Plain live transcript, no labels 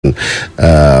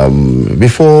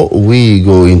Before we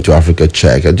go into Africa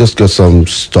Check, I just got some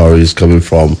stories coming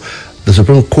from the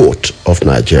Supreme Court of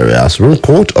Nigeria. Supreme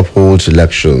Court upholds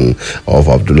election of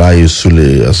Abdullahi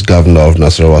Sule as governor of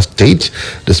Nasarawa State,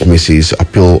 dismisses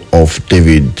appeal of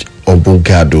David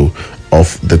Obungado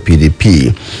of the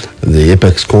PDP. The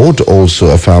Apex Court also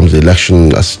affirms the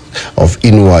election of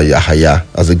Inua Yahaya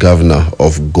as the governor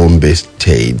of Gombe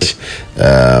State.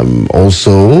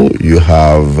 Also, you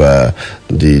have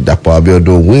the Dapo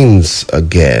Abiodun wins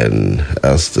again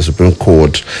as the Supreme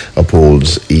Court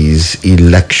upholds his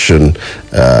election.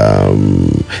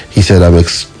 He said, "I'm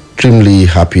extremely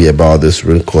happy about the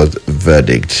Supreme Court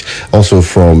verdict." Also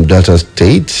from Delta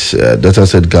State, Delta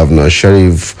State Governor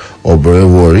Sheriff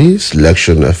Oberewori's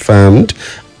election affirmed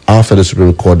after the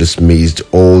Supreme Court dismissed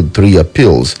all three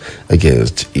appeals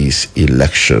against his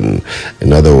election.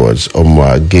 In other words,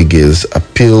 Omar Gege's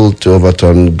appeal to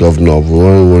overturn Governor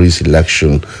Oberewori's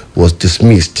election was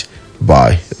dismissed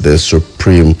by the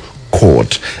Supreme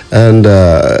Court. And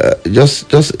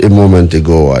just a moment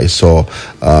ago, I saw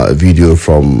a video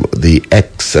from the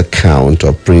X account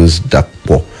of Prince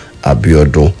Dapo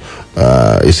Abiodun.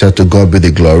 He said, "To God be the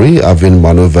glory, having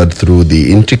maneuvered through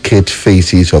the intricate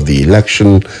phases of the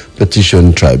election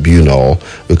petition tribunal,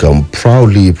 we can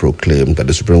proudly proclaim that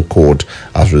the Supreme Court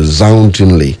has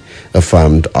resoundingly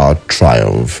affirmed our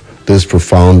triumph. This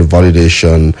profound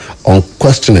validation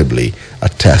unquestionably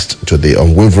attests to the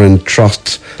unwavering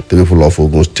trust the people of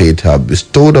Ogun State have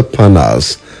bestowed upon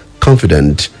us,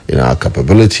 confident in our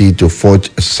capability to forge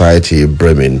a society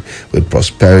brimming with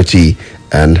prosperity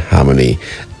and harmony."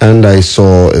 And I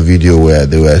saw a video where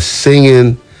they were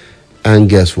singing and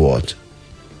guess what?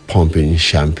 Pumping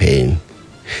champagne.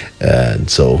 And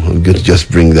so I'm going to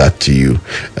just bring that to you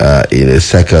in a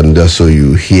second, just so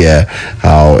you hear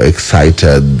how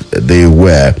excited they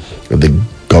were at the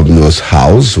governor's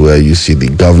house, where you see the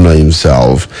governor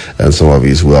himself and some of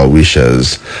his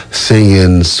well-wishers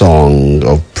singing song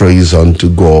of praise unto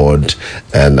God.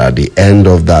 And at the end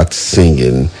of that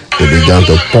singing, they began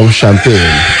to pump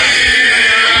champagne.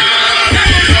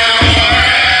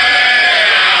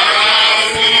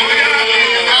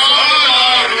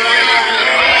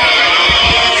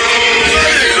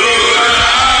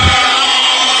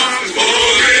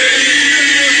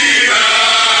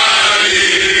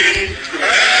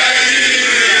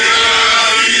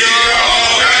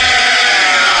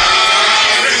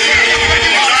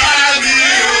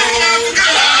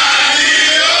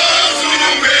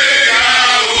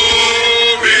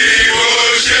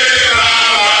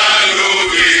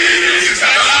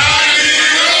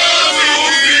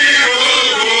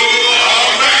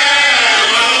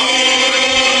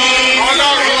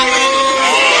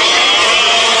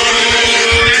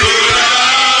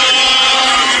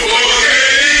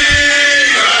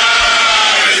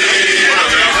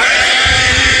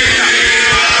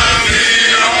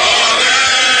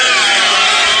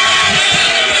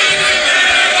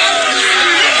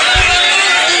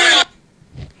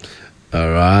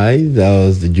 That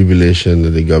was the jubilation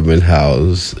at the government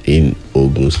house in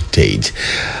Ogun State.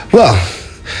 Well,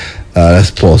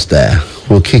 let's pause there.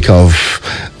 We'll kick off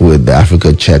with the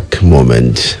Africa Check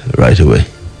moment right away.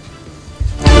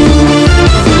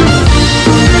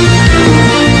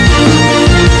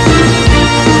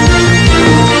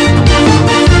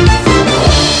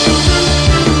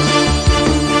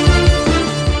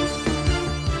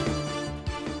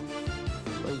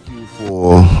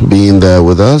 Being there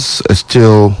with us,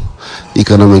 still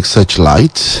Economic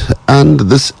Searchlight, and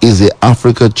this is the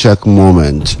Africa Check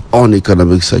moment on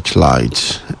Economic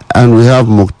Searchlight, and we have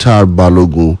Mukhtar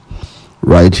Balogun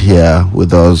right here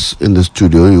with us in the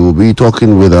studio. He will be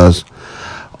talking with us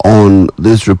on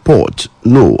this report.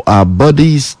 No, our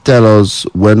bodies tell us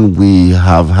when we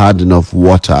have had enough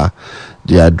water.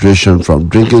 Dehydration from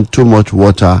drinking too much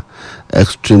water,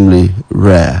 extremely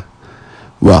rare.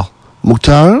 Well,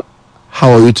 Mukhtar,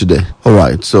 how are you today? All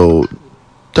right, so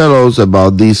tell us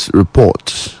about this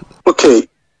report. Okay,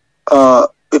 a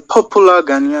popular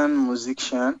Ghanaian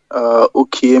musician,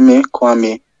 Okieme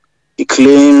Kwame, he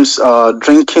claims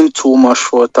drinking too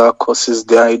much water causes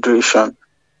dehydration.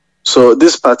 So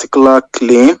this particular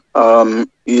claim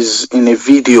is in a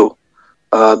video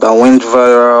that went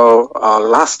viral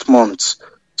last month.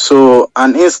 So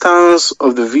an instance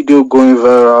of the video going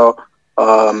viral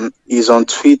is on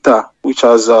Twitter, which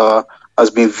has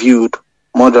been viewed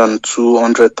more than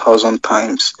 200,000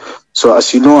 times. So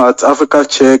as you know, at Africa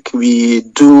Check, we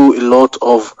do a lot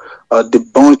of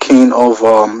debunking of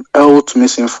health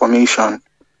misinformation.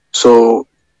 So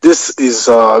this is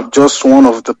just one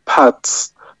of the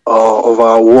parts of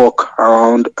our work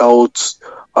around health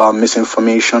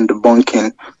misinformation,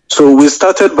 debunking. So we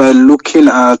started by looking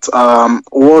at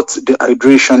what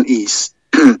dehydration is.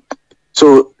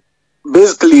 So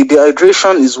basically,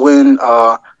 dehydration is when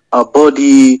our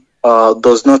body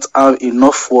does not have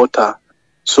enough water.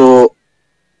 So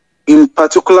in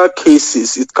particular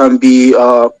cases, it can be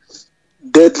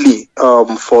deadly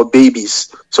for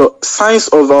babies. So signs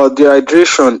of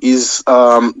dehydration is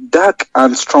dark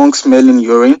and strong smelling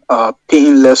urine,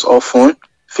 peeing less often,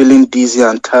 feeling dizzy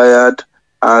and tired,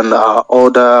 and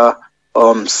other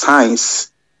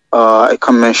signs. I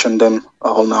can mention them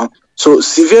all now. So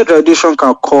severe dehydration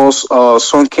can cause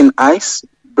sunken eyes,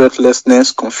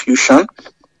 breathlessness, confusion,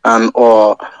 and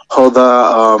other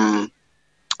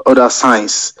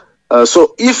signs.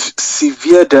 So if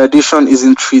severe dehydration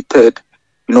isn't treated,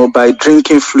 by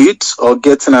drinking fluids or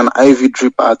getting an IV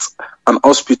drip at an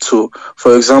hospital,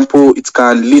 for example, it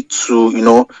can lead to,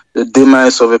 the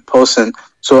demise of a person.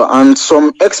 So, and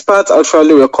some experts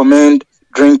actually recommend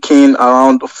drinking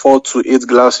around 4 to 8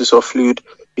 glasses of fluid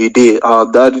a day.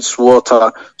 That is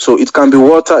water. So it can be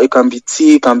water, it can be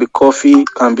tea, it can be coffee, it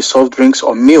can be soft drinks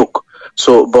or milk.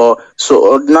 So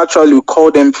naturally we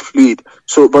call them fluid.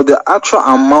 So, but the actual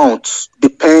amount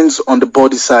depends on the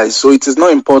body size. So it is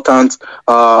not important.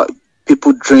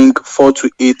 People drink 4 to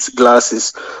 8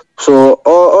 glasses. So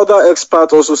other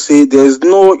experts also say there's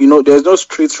no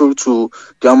strict rule to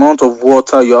the amount of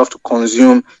water you have to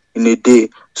consume in a day.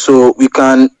 So we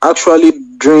can actually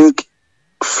drink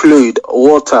fluid,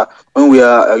 water, when we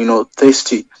are,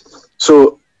 thirsty.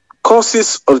 So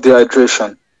causes of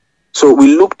dehydration. So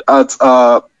we looked at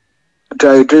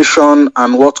dehydration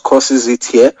and what causes it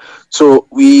here. So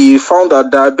we found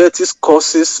that diabetes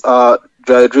causes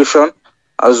dehydration,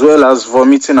 as well as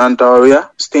vomiting and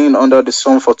diarrhea, staying under the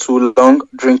sun for too long,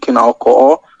 drinking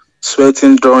alcohol,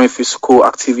 sweating during physical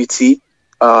activity.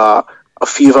 A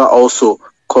fever also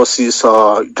causes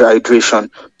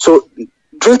dehydration. So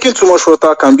drinking too much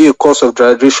water can be a cause of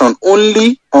dehydration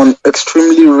only on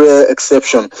extremely rare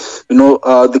exception.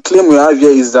 The claim we have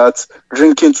here is that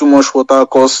drinking too much water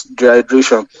causes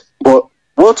dehydration. But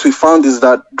what we found is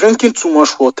that drinking too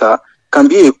much water can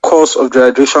be a cause of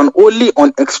dehydration only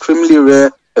on extremely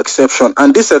rare exception.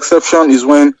 And this exception is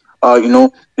when,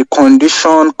 the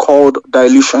condition called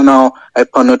dilutional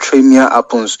hyponatremia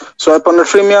happens. So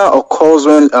hyponatremia occurs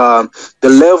when the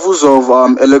levels of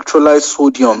electrolyte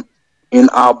sodium in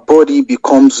our body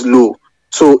becomes low.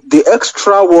 So the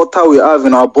extra water we have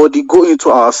in our body go into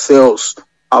our cells,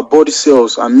 our body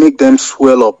cells, and make them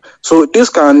swell up. So this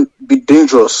can be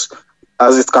dangerous,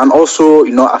 as it can also,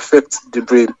 affect the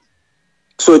brain.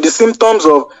 So the symptoms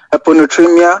of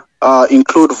hyponatremia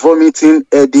include vomiting,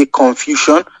 headache,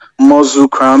 confusion, muscle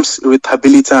cramps,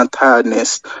 irritability, and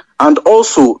tiredness. And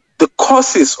also the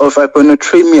causes of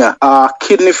hyponatremia are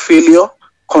kidney failure,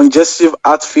 congestive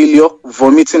heart failure,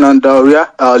 vomiting and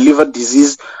diarrhea, liver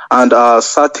disease, and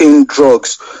certain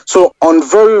drugs. So on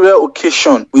very rare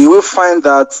occasion, we will find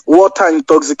that water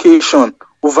intoxication,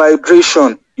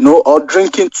 overhydration, or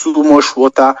drinking too much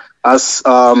water, as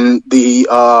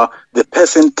the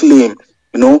person claim,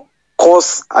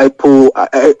 cause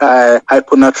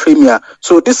hyponatremia.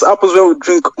 So this happens when we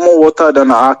drink more water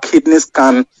than our kidneys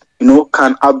can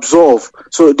absorb.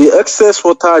 So the excess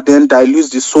water then dilutes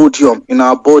the sodium in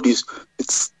our bodies.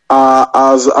 It's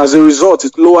as a result,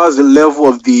 it lowers the level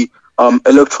of the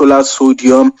electrolyte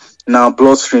sodium in our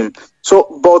bloodstream. So,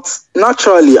 but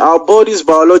naturally, our bodies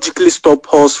biologically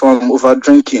stop us from over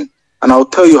drinking, and I'll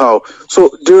tell you how. So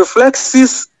the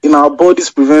reflexes in our bodies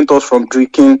prevent us from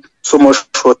drinking so much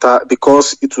water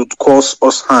because it would cause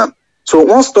us harm. So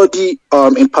one study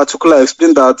in particular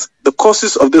explained that the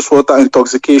causes of this water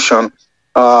intoxication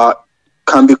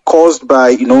can be caused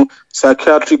by,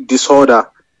 psychiatric disorder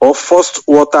or forced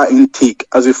water intake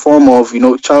as a form of,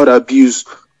 child abuse,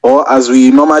 or as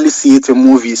we normally see it in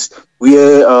movies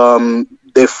where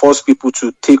they force people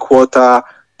to take water,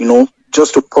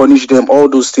 just to punish them, all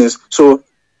those things. So,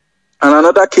 and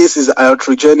another case is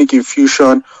iatrogenic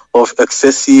infusion of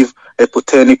excessive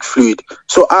hypotonic fluid.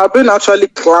 So our brain actually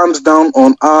clamps down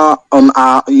on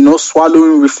our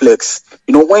swallowing reflex.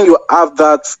 When you have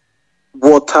that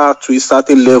water to a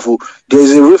certain level, there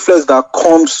is a reflex that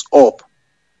comes up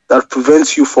that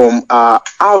prevents you from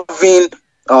having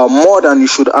more than you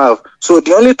should have. So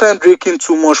the only time drinking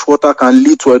too much water can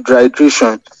lead to a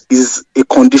dehydration is a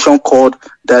condition called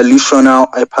dilutional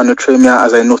hyponatremia,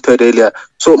 as I noted earlier.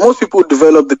 So most people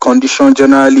develop the condition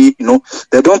generally,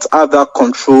 they don't have that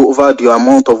control over the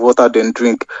amount of water they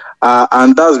drink.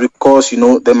 And that's because,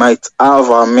 they might have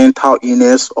a mental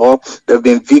illness, or they've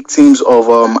been victims of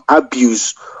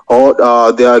abuse,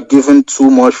 or they are given too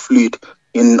much fluid.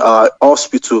 in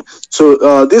hospital.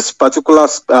 So this particular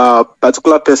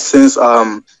person's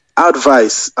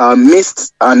advice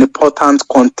missed an important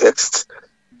context,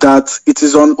 that it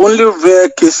is on only rare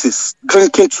cases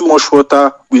drinking too much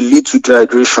water will lead to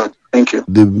dehydration. Thank you.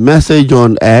 The message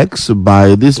on X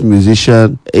by this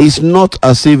musician is not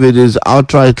as if it is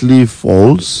outrightly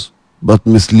false, but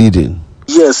misleading.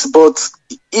 Yes, but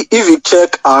if you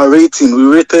check our rating, we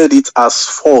rated it as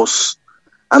false.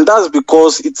 And that's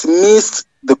because it missed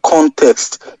the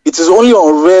context. It is only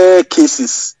on rare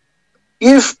cases.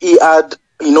 If he had,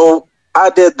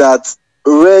 added that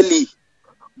rarely,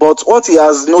 but what he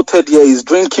has noted here is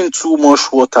drinking too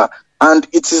much water. And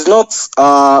it is not,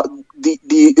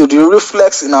 the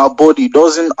reflex in our body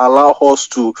doesn't allow us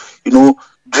to,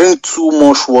 drink too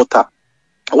much water.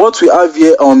 What we have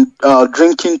here on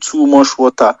drinking too much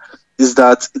water is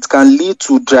that it can lead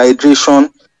to dehydration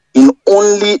in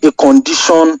only a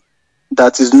condition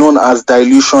that is known as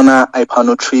dilutional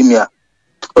hyponatremia.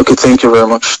 Okay, thank you very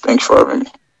much. Thank you for having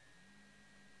me.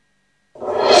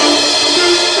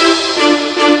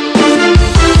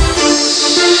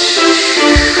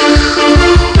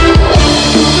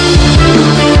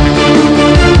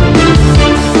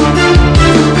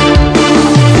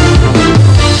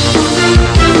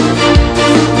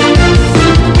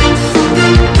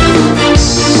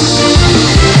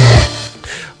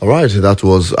 All right, that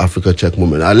was Africa Check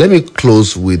Moment. Let me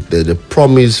close with the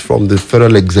promise from the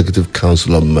Federal Executive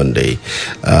Council on Monday,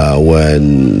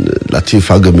 when Lateef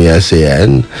Fagbemi,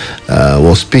 SAN,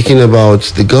 was speaking about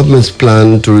the government's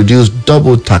plan to reduce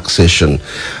double taxation.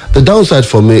 The downside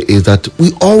for me is that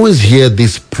we always hear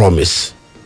this promise,